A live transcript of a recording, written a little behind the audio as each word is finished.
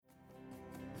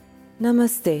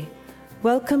Namaste.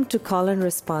 Welcome to Call and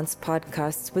Response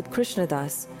podcasts with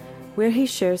Krishnadas, where he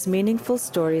shares meaningful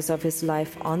stories of his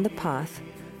life on the path,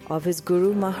 of his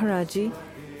Guru Maharaji,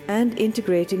 and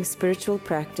integrating spiritual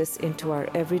practice into our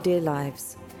everyday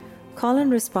lives. Call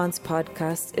and Response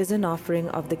podcast is an offering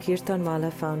of the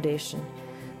Kirtanwala Foundation.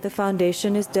 The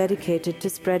foundation is dedicated to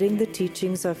spreading the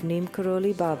teachings of Neem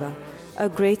Karoli Baba, a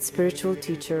great spiritual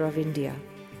teacher of India.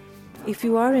 If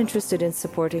you are interested in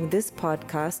supporting this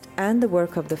podcast and the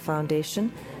work of the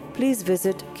foundation, please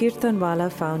visit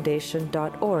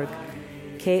kirtanwalafoundation.org,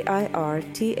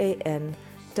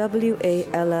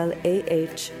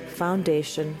 KIRTANWALLAH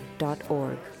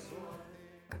foundation.org.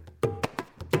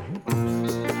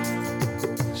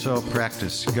 So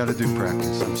practice. You got to do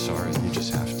practice. I'm sorry. You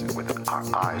just have to. With our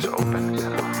eyes open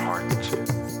and our hearts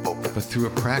open. But through a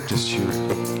practice, you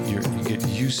get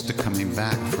used to coming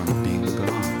back from being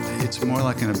gone. It's more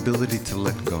like an ability to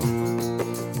let go.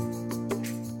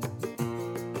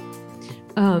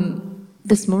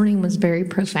 This morning was very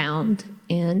profound,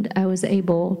 and I was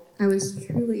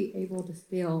truly able to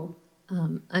feel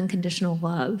unconditional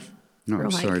love. No,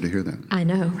 I'm sorry to hear that. I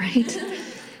know, right?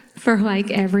 For like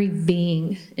every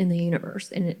being in the universe.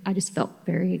 And I just felt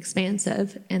very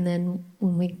expansive. And then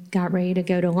when we got ready to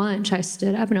go to lunch, I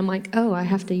stood up and I'm like, oh, I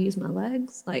have to use my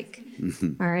legs? Like,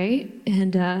 all right.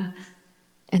 And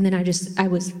then I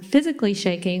was physically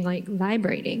shaking, like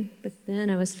vibrating, but then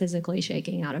I was physically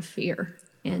shaking out of fear.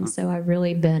 And so I've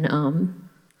really been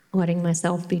letting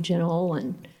myself be gentle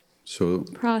and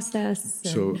process.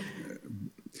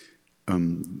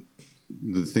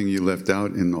 The thing you left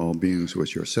out in all beings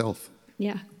was yourself.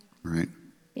 Yeah. Right?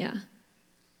 Yeah.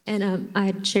 And I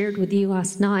had shared with you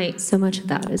last night, so much of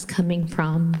that is coming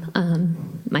from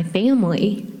my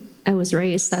family. I was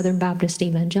raised Southern Baptist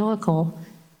Evangelical,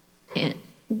 and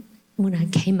when I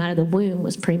came out of the womb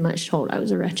was pretty much told I was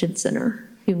a wretched sinner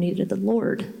who needed the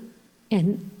Lord.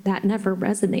 And that never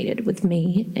resonated with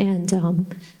me. And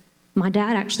my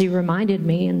dad actually reminded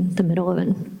me in the middle of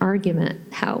an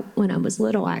argument how when I was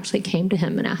little, I actually came to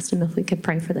him and asked him if we could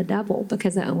pray for the devil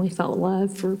because I only felt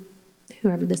love for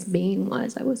whoever this being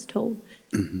was, I was told.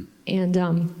 Mm-hmm. And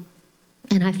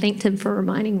I thanked him for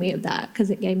reminding me of that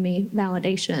because it gave me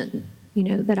validation,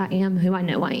 that I am who I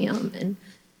know I am. And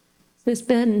so it's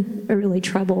been a really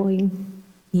troubling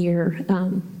year.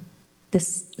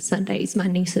 This Sunday is my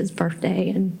niece's birthday,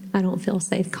 and I don't feel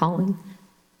safe calling.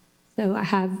 So I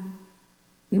have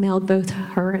mailed both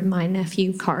her and my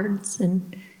nephew cards,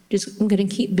 and I'm going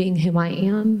to keep being who I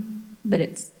am, but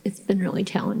it's been really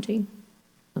challenging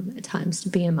at times to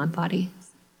be in my body.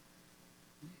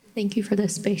 Thank you for the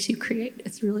space you create.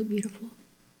 It's really beautiful.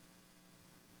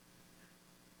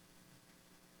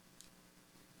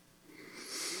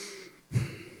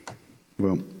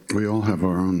 Well, we all have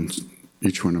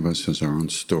each one of us has our own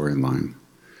storyline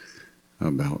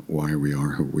about why we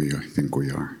are who we think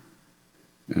we are.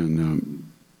 And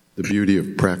the beauty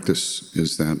of practice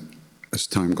is that as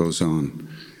time goes on,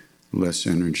 less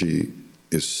energy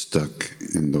is stuck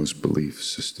in those belief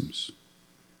systems.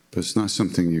 But it's not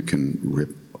something you can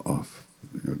rip off,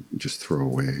 just throw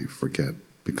away, forget,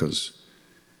 because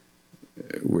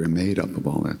we're made up of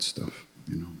all that stuff,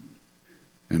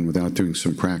 And without doing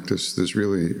some practice,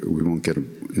 we won't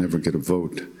never get a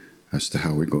vote as to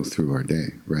how we go through our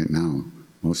day. Right now,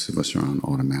 most of us are on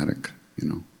automatic,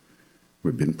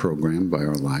 We've been programmed by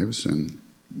our lives, and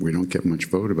we don't get much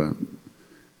vote about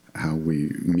how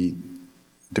we meet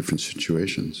different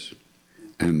situations.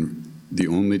 And the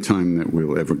only time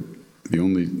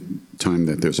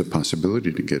that there's a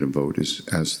possibility to get a vote is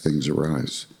as things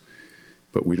arise.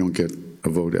 But we don't get a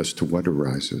vote as to what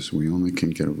arises. We only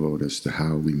can get a vote as to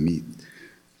how we meet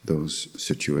those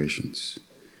situations.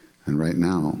 And right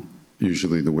now,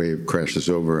 usually the wave crashes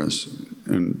over us,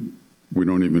 and we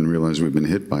don't even realize we've been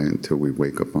hit by it until we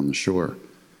wake up on the shore.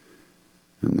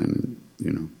 And then,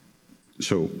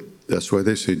 So that's why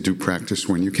they say do practice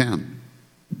when you can,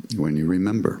 when you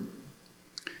remember.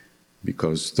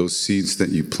 Because those seeds that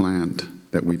we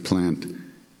plant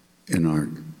in our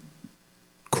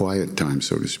quiet time,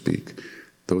 so to speak,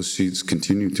 those seeds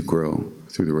continue to grow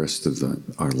through the rest of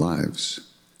our lives.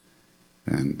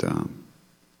 And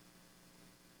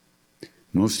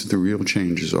most of the real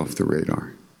change is off the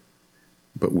radar.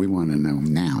 But we want to know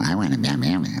now. I want to be,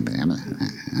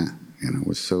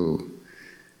 we're so,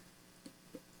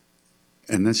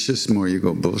 and that's just more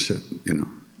ego bullshit,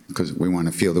 because we want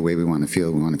to feel the way we want to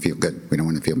feel. We want to feel good. We don't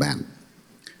want to feel bad.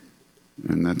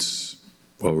 And that's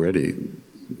already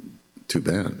too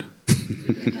bad.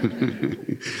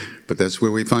 But that's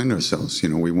where we find ourselves.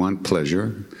 We want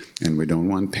pleasure and we don't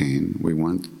want pain. We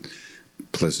want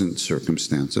pleasant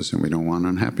circumstances, and we don't want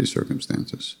unhappy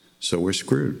circumstances. So we're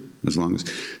screwed as long as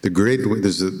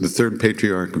there's the third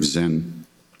patriarch of Zen,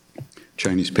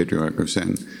 Chinese patriarch of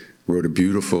Zen, wrote a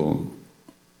beautiful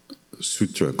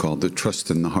sutra called the Trust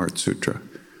in the Heart Sutra,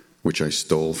 which I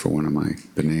stole for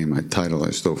title I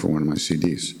stole for one of my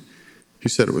CDs. He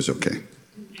said it was okay.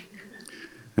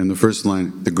 And the first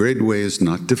line, the great way is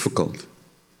not difficult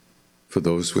for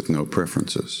those with no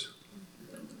preferences.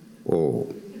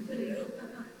 Oh.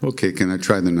 Okay, can I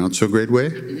try the not so great way?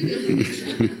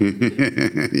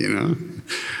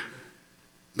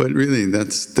 But really,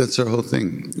 that's our whole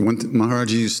thing.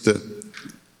 Maharaji used to,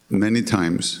 many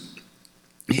times,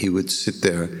 he would sit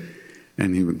there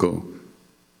and he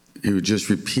would just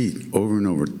repeat over and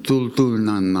over, tul tul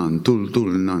nan nan, tul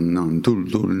tul nan nan, tul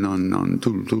tul nan nan,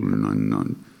 tul tul nan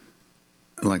nan,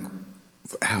 like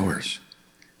for hours.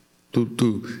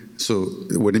 So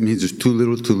what it means is too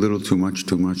little, too much,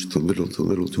 too much, too little, too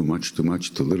much, too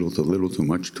much, too little, too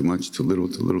much, too much, too little,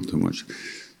 too much.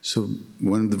 So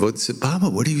one of the devotees said, Baba,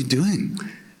 what are you doing?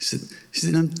 He said,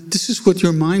 this is what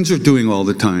your minds are doing all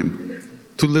the time.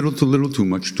 Too little, too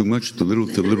much, too much, too little,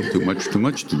 too much, too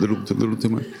much, too little, too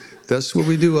much. That's what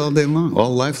we do all day long,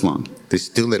 all life long. This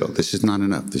is too little, this is not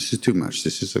enough, this is too much,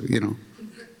 this is,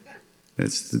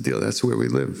 that's the deal, that's where we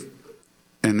live.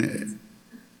 And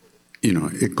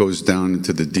it goes down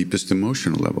into the deepest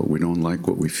emotional level. We don't like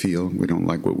what we feel. We don't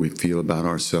like what we feel about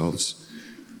ourselves.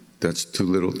 That's too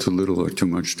little, or too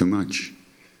much,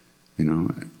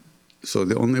 So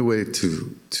the only way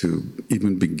to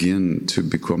even begin to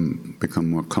become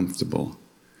more comfortable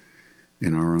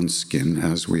in our own skin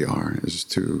as we are is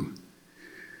to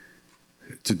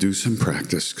do some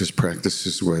practice, because practice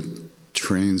is what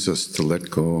trains us to let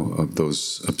go of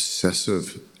those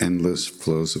obsessive, endless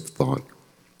flows of thought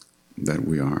that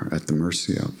we are at the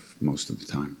mercy of most of the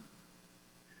time.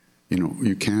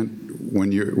 You can't,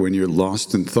 when you're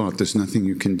lost in thought, there's nothing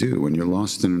you can do. When you're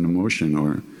lost in an emotion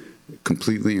or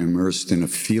completely immersed in a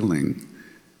feeling,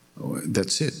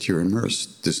 that's it, you're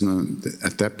immersed.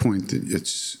 At that point,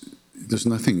 there's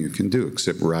nothing you can do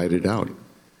except ride it out.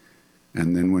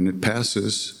 And then when it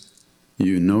passes,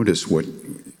 you notice what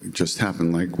just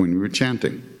happened, like when we were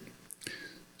chanting.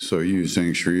 So you're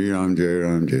saying, Shri Ram, Jai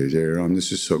Ram, Jai Jai Ram,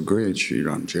 this is so great, Shri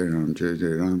Ram, Jai Ram, Jai Jai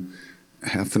Ram.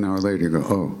 Half an hour later, you go,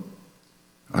 oh,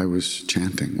 I was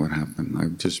chanting, what happened?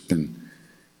 I've just been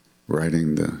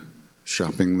writing the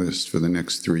shopping list for the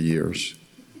next 3 years.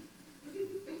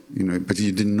 But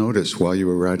you didn't notice while you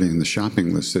were writing the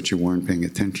shopping list that you weren't paying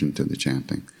attention to the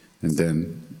chanting. And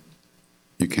then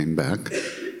you came back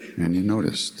and you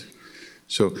noticed.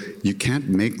 So you can't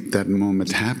make that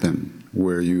moment happen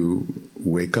where you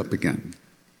wake up again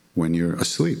when you're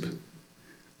asleep.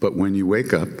 But when you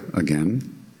wake up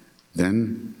again,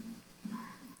 then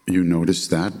you notice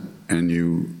that and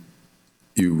you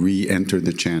re-enter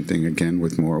the chanting again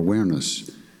with more awareness.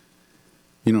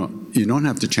 You don't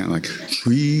have to chant like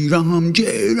Shri Ram,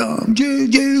 Jai Ram, Jai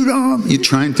Jai Ram. You're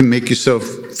trying to make yourself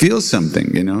feel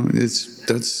something,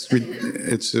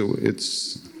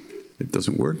 It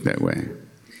doesn't work that way.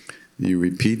 You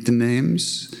repeat the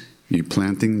names, you're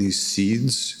planting these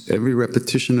seeds. Every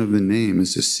repetition of the name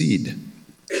is a seed.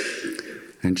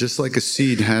 And just like a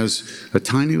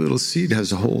tiny little seed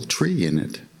has a whole tree in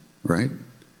it, right?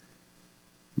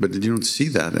 But you don't see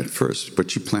that at first,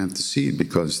 but you plant the seed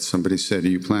because somebody said,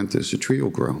 you plant this, a tree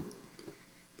will grow.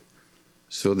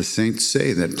 So the saints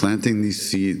say that planting these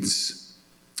seeds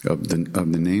of the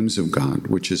names of God,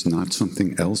 which is not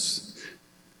something else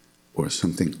or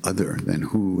something other than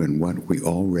who and what we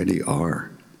already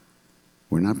are.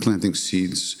 We're not planting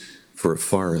seeds for a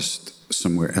forest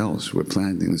somewhere else. We're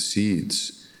planting the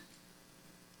seeds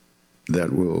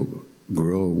that will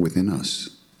grow within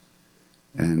us.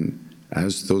 And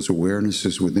as those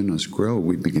awarenesses within us grow,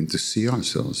 we begin to see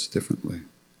ourselves differently.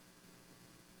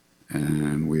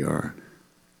 And we are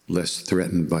less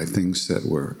threatened by things that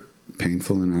were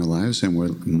painful in our lives, and we're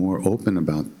more open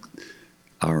about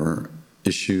our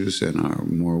issues and our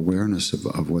more awareness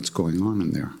of what's going on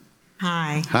in there.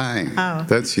 Hi. Hi. Oh.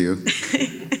 That's you.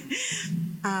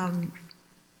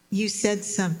 You said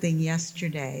something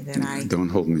yesterday that I... Don't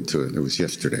hold me to it. It was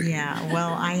yesterday. Yeah,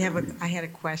 well, I had a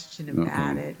question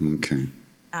about it. Okay.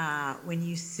 When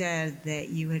you said that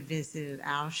you had visited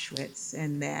Auschwitz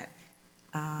and that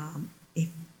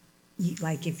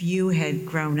if you had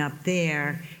grown up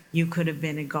there, you could have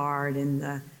been a guard in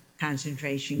the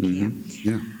concentration camp.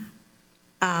 Yeah.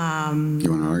 You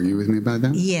want to argue with me about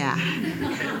that? Yeah,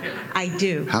 I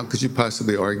do. How could you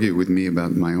possibly argue with me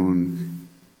about my own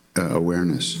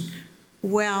awareness?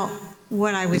 Well,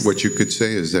 what you could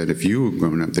say is that if you were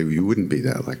grown up there, you wouldn't be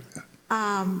that like that.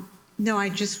 No, I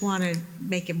just want to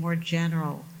make it more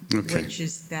general, Okay. which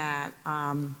is that,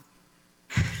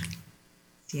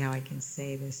 see how I can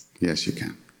say this. Yes, you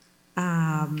can.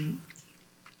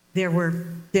 There were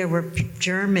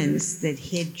Germans that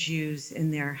hid Jews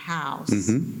in their house.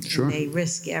 Sure. And they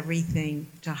risk everything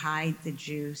to hide the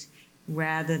Jews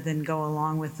rather than go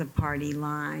along with the party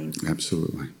line.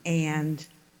 Absolutely. And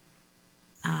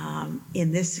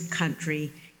in this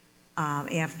country,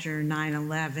 after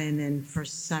 9/11, and for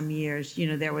some years,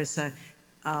 there was a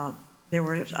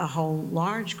whole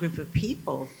large group of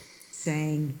people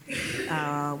saying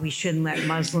we shouldn't let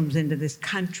Muslims into this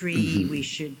country. We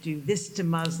should do this to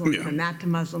Muslims and that to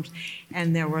Muslims.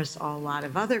 And there was a lot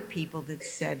of other people that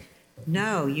said,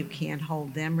 no, you can't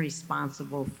hold them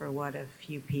responsible for what a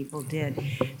few people did.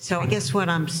 So I guess what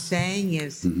I'm saying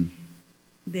is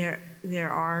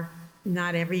there are,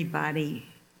 not everybody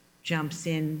jumps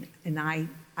in, and I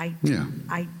Yeah.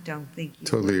 don't think you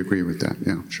Totally agree with that.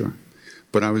 Yeah, sure.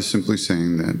 But I was simply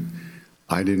saying that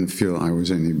I didn't feel I was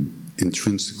any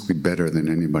intrinsically better than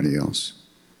anybody else.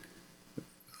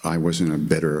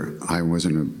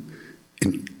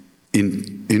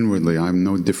 Inwardly, I'm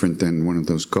no different than one of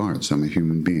those guards. I'm a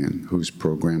human being who's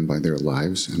programmed by their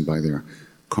lives and by their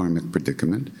karmic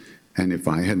predicament. And if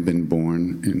I had been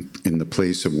born in the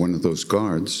place of one of those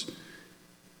guards,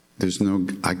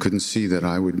 I couldn't see that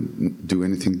I would do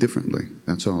anything differently.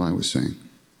 That's all I was saying.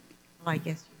 Well, I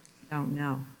guess you don't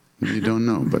know. You don't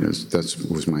know, but that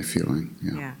was my feeling.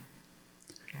 Yeah. Yeah.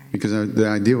 Okay. Because the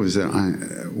idea was that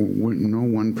no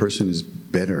one person is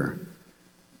better.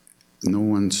 No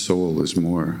one soul is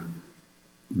more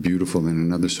beautiful than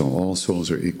another soul. All souls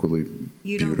are equally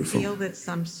You don't beautiful. feel that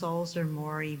some souls are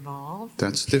more evolved?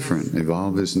 That's different.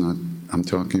 Evolve is not, I'm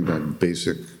talking about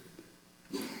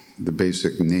the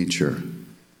basic nature.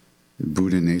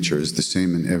 Buddha nature is the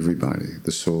same in everybody.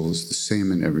 The soul is the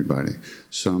same in everybody.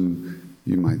 Some,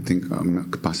 you might think,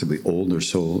 possibly older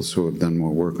souls who have done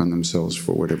more work on themselves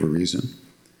for whatever reason.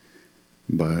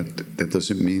 But that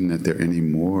doesn't mean that they're any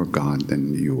more God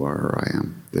than you are or I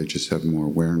am. They just have more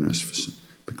awareness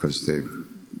because they've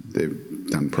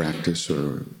done practice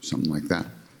or something like that.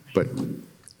 But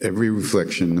every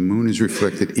reflection, the moon is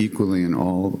reflected equally in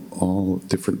all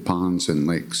different ponds and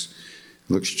lakes.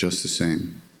 It looks just the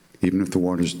same. Even if the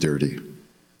water's dirty,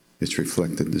 it's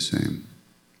reflected the same.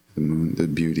 The moon, the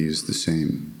beauty is the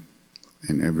same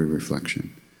in every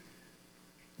reflection.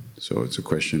 So it's a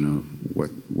question of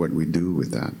what we do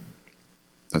with that.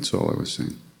 That's all I was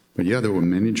saying. But yeah, there were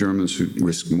many Germans who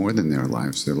risked more than their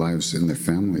lives and their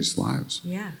families' lives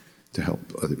Yeah. to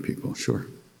help other people. Sure.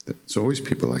 It's always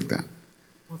people like that.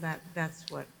 Well, that's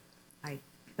what I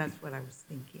was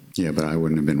thinking. Yeah, but I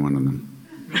wouldn't have been one of them.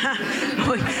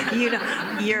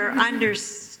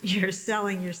 You're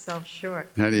selling yourself short.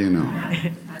 How do you know?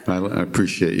 I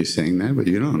appreciate you saying that, but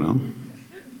you don't know.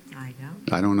 I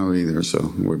don't. I don't know either,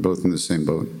 so we're both in the same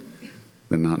boat,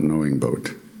 the not knowing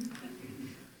boat.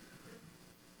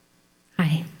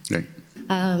 Hi. Okay.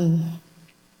 I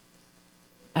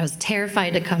was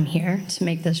terrified to come here to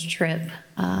make this trip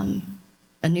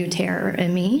a new terror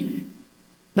in me,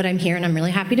 but I'm here and I'm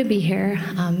really happy to be here.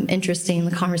 Interesting,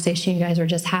 the conversation you guys were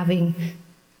just having.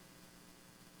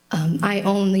 I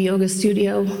own the yoga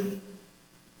studio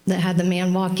that had the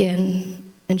man walk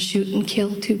in and shoot and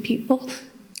kill 2 people.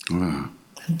 Wow.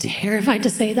 I'm terrified to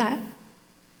say that.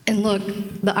 And look,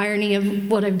 the irony of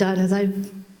what I've done is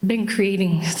I've been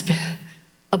creating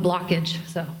a blockage.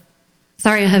 So,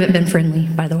 sorry I haven't been friendly,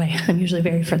 by the way. I'm usually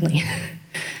very friendly.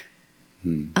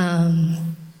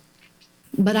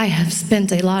 But I have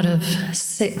spent a lot of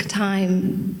sick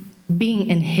time being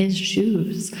in his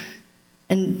shoes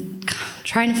and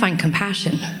trying to find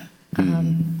compassion.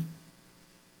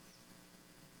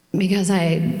 Because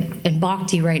in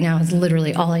bhakti right now is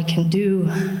literally all I can do,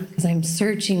 because I'm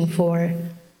searching for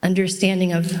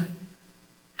understanding of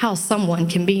how someone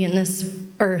can be in this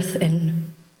earth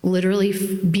and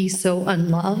literally be so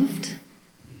unloved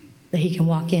that he can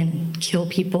walk in and kill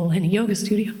people in a yoga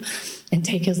studio and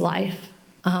take his life.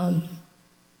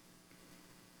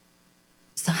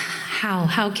 So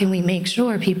how can we make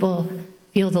sure people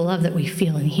feel the love that we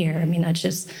feel in here? I mean,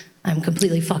 I'm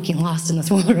completely fucking lost in this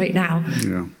world right now.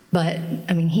 Yeah. But,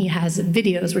 I mean, he has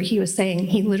videos where he was saying,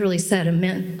 he literally said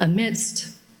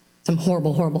amidst some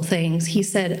horrible, horrible things, he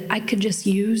said, I could just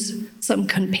use some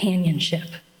companionship.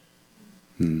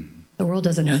 The world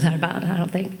doesn't know that about it, I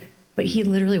don't think. But he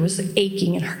literally was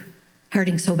aching and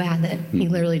hurting so bad that he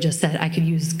literally just said, I could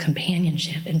use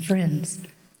companionship and friends.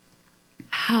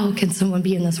 How can someone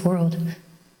be in this world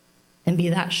and be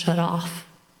that shut off?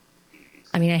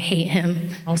 I mean, I hate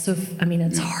him. Also, I mean,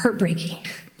 it's heartbreaking.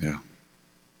 Yeah.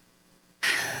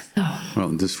 Well,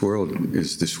 this world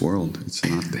is this world. It's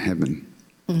not the heaven.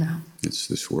 No. It's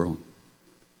this world.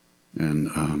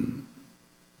 And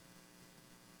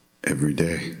every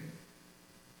day,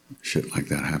 shit like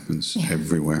that happens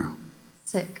everywhere.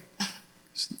 Sick.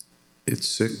 It's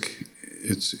sick.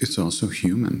 It's also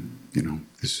human. You know,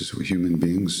 this is what human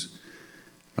beings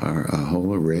are, a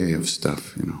whole array of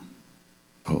stuff. You know,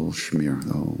 whole schmear,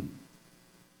 the whole.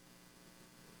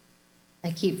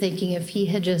 I keep thinking if he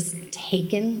had just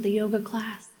taken the yoga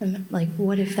class, and like,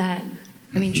 what if that?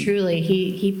 I mean, truly,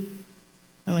 he.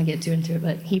 I don't want to get too into it,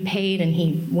 but he paid and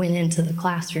he went into the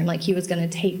classroom like he was going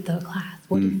to take the class.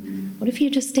 What if he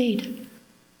had just stayed?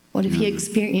 What if he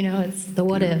experienced? You know, it's the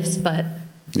what ifs, but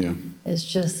Yeah. it's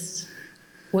just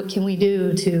what can we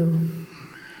do to?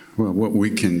 Well, what we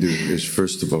can do is,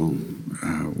 first of all,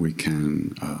 we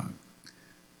can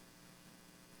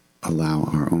allow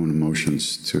our own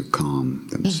emotions to calm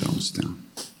themselves down.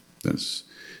 That's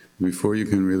before you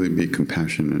can really be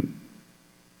compassionate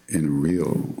in a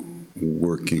real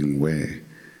working way.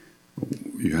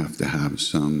 You have to have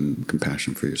some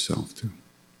compassion for yourself too,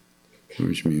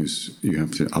 which means you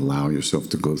have to allow yourself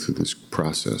to go through this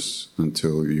process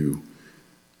until you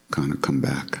kind of come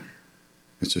back.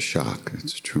 It's a shock.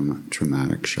 It's a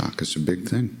traumatic shock. It's a big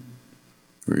thing,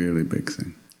 really big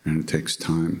thing, and it takes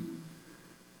time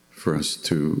for us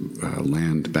to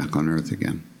land back on Earth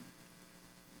again.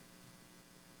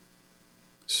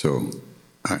 So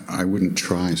I wouldn't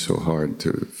try so hard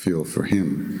to feel for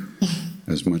him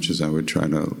as much as I would try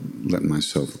to let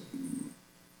myself,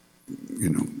 you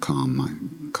know, calm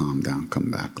down,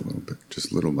 come back a little bit,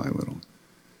 just little by little.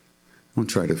 Don't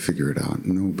try to figure it out.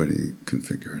 Nobody can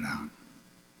figure it out.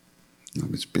 No,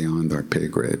 it's beyond our pay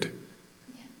grade,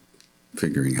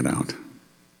 figuring it out.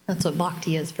 That's what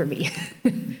bhakti is for me.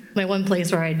 My one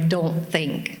place where I don't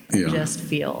think, I Yeah. just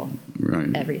feel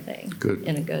Right. everything Good.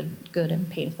 in a good and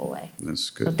painful way. That's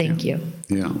good. So thank you.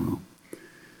 Yeah, well,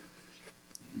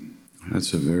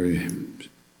 that's a very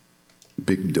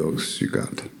big dose you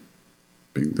got.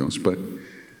 Big dose. But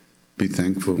be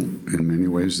thankful in many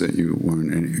ways that you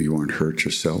weren't hurt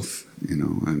yourself, you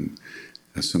know, and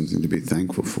that's something to be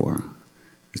thankful for.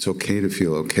 It's okay to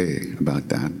feel okay about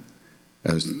that,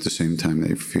 at the same time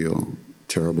they feel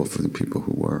terrible for the people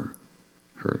who were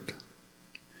hurt.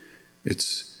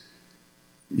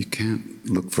 You can't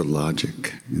look for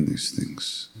logic in these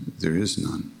things. There is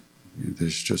none.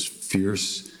 There's just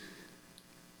fierce,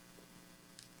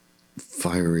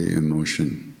 fiery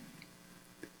emotion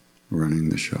running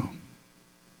the show.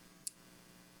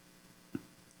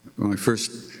 When I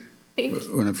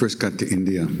first got to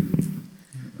India,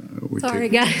 Sorry,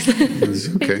 guys. It's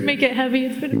okay. Make it heavy.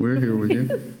 We're here with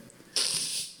you.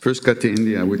 First got to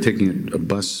India, we're taking a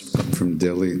bus up from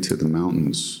Delhi to the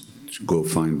mountains to go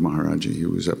find Maharaji. He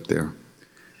was up there.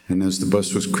 And as the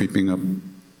bus was creeping up,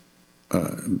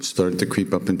 started to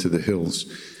creep up into the hills,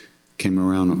 came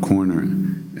around a corner,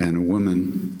 and a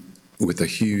woman with a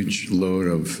huge load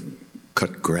of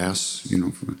cut grass, you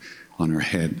know, on her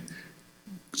head,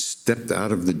 stepped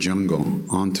out of the jungle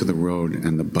onto the road,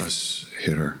 and the bus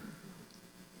hit her.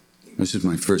 This is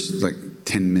my first,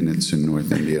 10 minutes in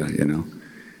North India, you know.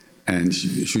 And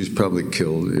she was probably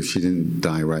killed. If she didn't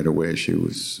die right away,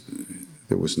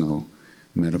 there was no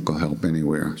medical help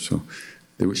anywhere. So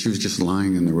she was just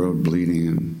lying in the road bleeding,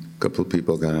 and a couple of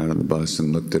people got out of the bus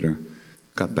and looked at her,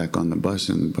 got back on the bus,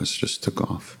 and the bus just took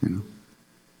off, you know.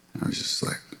 I was just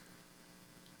like,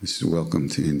 this is welcome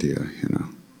to India, you know.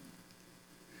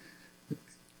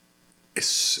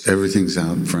 Everything's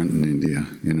out front in India,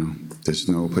 you know. There's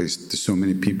no place, there's so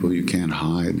many people you can't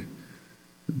hide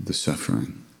the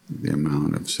suffering, the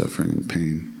amount of suffering and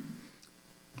pain.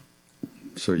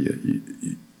 So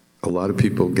a lot of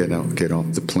people get off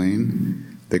the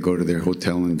plane, they go to their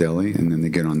hotel in Delhi, and then they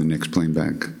get on the next plane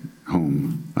back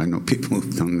home. I know people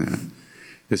who've done that.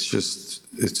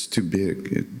 It's too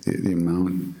big. The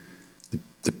amount,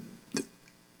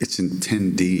 it's in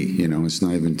 10D, you know, it's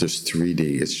not even just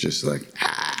 3D, it's just like,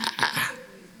 ah.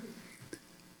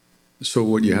 So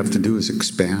what you have to do is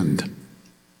expand.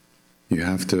 You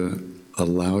have to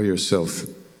allow yourself,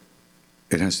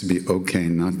 it has to be okay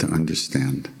not to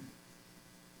understand,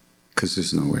 because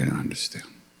there's no way to understand.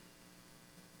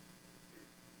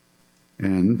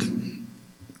 And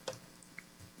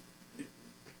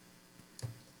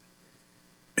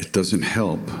it doesn't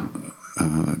help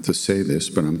to say this,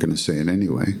 but I'm going to say it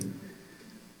anyway,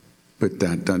 but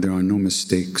that there are no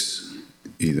mistakes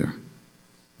either.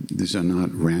 These are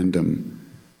not random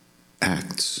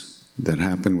acts that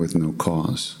happen with no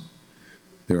cause.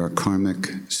 There are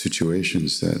karmic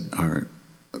situations that are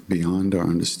beyond our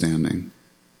understanding,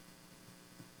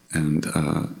 and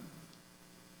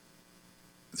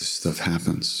stuff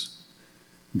happens.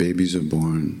 Babies are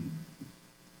born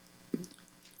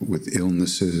with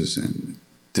illnesses and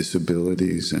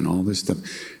disabilities and all this stuff.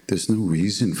 There's no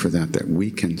reason for that we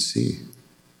can see.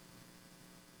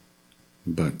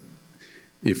 But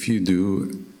if you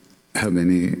do have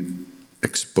any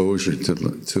exposure to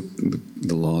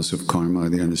the laws of karma,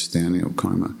 the understanding of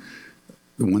karma,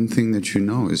 the one thing that you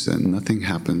know is that nothing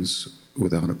happens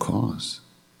without a cause.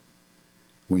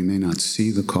 We may not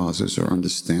see the causes or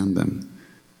understand them,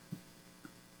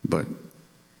 but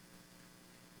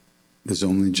there's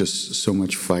only just so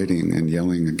much fighting and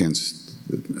yelling against,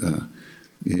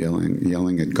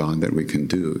 yelling at God that we can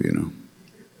do,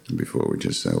 before we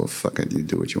just say, well, fuck it, you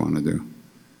do what you want to do.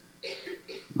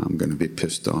 I'm going to be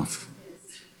pissed off.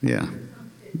 Yeah,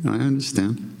 I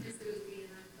understand.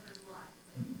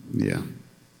 Yeah,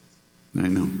 I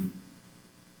know.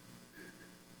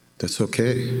 That's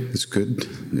okay. It's good.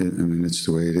 It's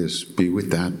the way it is. Be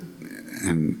with that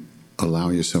and allow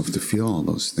yourself to feel all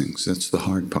those things. That's the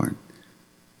hard part.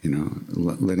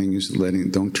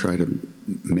 Don't try to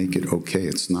make it okay.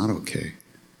 It's not okay.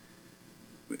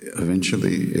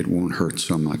 Eventually, it won't hurt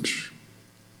so much.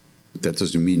 But that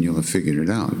doesn't mean you'll have figured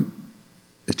it out.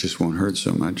 It just won't hurt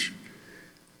so much.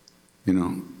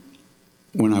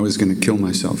 When I was going to kill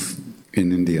myself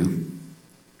in India,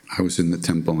 I was in the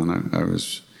temple and I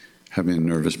was having a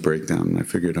nervous breakdown, and I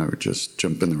figured I would just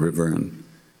jump in the river and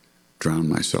drown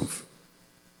myself.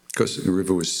 Because the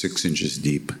river was 6 inches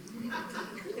deep.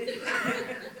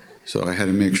 So I had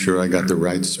to make sure I got the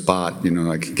right spot,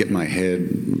 I could get my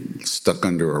head stuck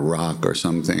under a rock or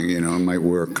something, it might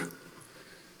work.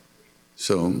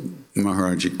 So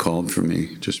Maharaji called for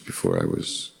me just before I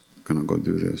was going to go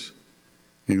do this.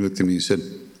 He looked at me and said,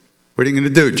 "What are you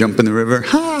going to do, jump in the river?"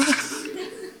 Ha!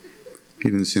 He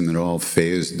didn't seem at all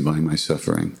fazed by my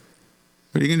suffering.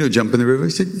 "What are you going to do, jump in the river?" He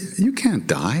said, "You can't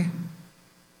die."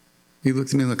 He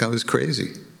looked at me like I was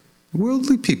crazy.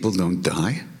 Worldly people don't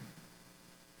die.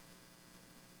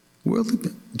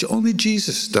 Only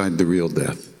Jesus died the real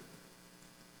death.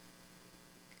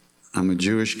 I'm a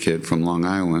Jewish kid from Long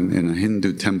Island in a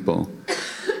Hindu temple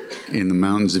in the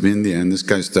mountains of India, and this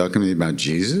guy's talking to me about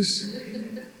Jesus?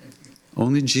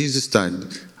 Only Jesus died.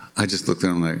 I just looked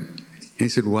at him like, he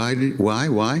said, why?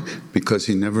 Because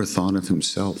he never thought of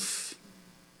himself.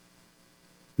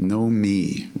 No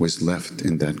me was left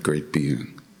in that great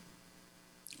being.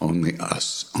 Only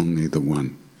us, only the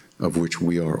one of which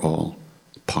we are all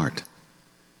part.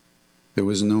 There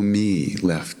was no me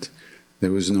left.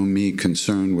 There was no me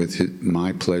concerned with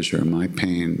my pleasure, my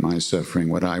pain, my suffering,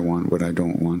 what I want, what I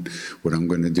don't want, what I'm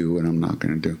going to do, what I'm not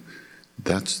going to do.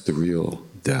 That's the real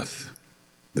death,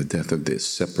 the death of this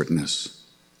separateness,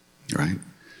 right?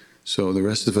 So the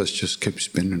rest of us just kept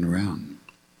spinning around.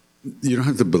 You don't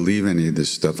have to believe any of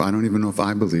this stuff. I don't even know if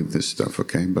I believe this stuff,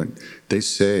 okay? But they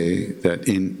say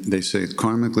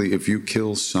karmically, if you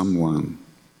kill someone,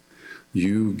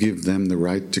 you give them the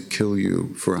right to kill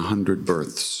you for 100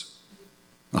 births,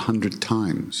 100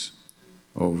 times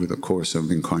over the course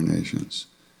of incarnations.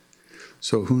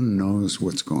 So who knows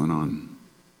what's going on,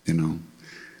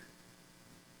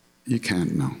 You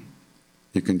can't know.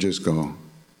 You can just go,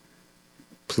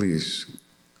 please,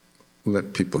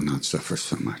 let people not suffer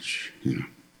so much,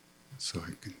 That's all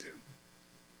I can do.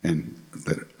 And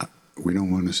we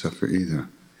don't want to suffer either.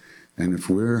 And if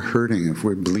we're hurting, if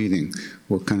we're bleeding,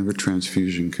 what kind of a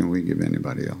transfusion can we give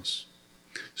anybody else?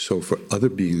 So for other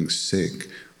beings' sake,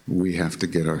 we have to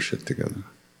get our shit together,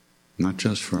 not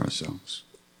just for ourselves.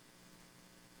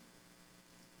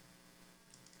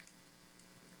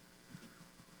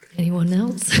 Anyone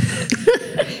else?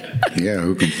 Yeah,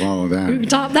 who can follow that? Who can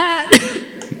top that?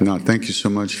 No, thank you so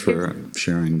much for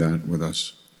sharing that with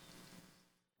us.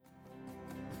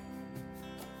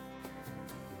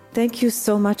 Thank you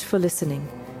so much for listening.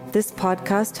 This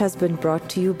podcast has been brought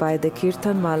to you by the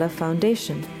Kirtanmala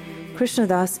Foundation.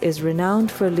 Krishnadas is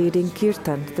renowned for leading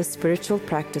kirtan, the spiritual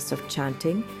practice of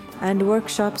chanting, and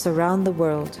workshops around the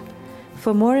world.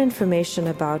 For more information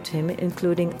about him,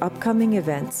 including upcoming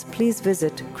events, please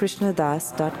visit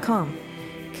krishnadas.com,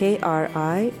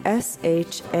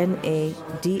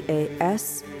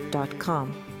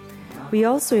 KRISHNADAS.com. We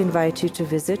also invite you to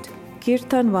visit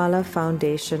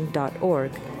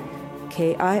kirtanwallahfoundation.org,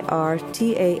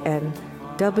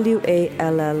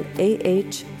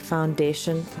 KIRTANWALLAH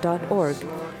foundation.org.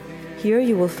 Here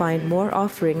you will find more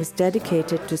offerings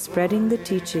dedicated to spreading the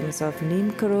teachings of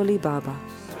Neem Karoli Baba.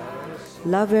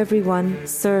 Love everyone,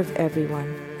 serve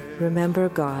everyone. Remember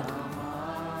God.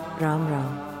 Ram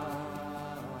Ram.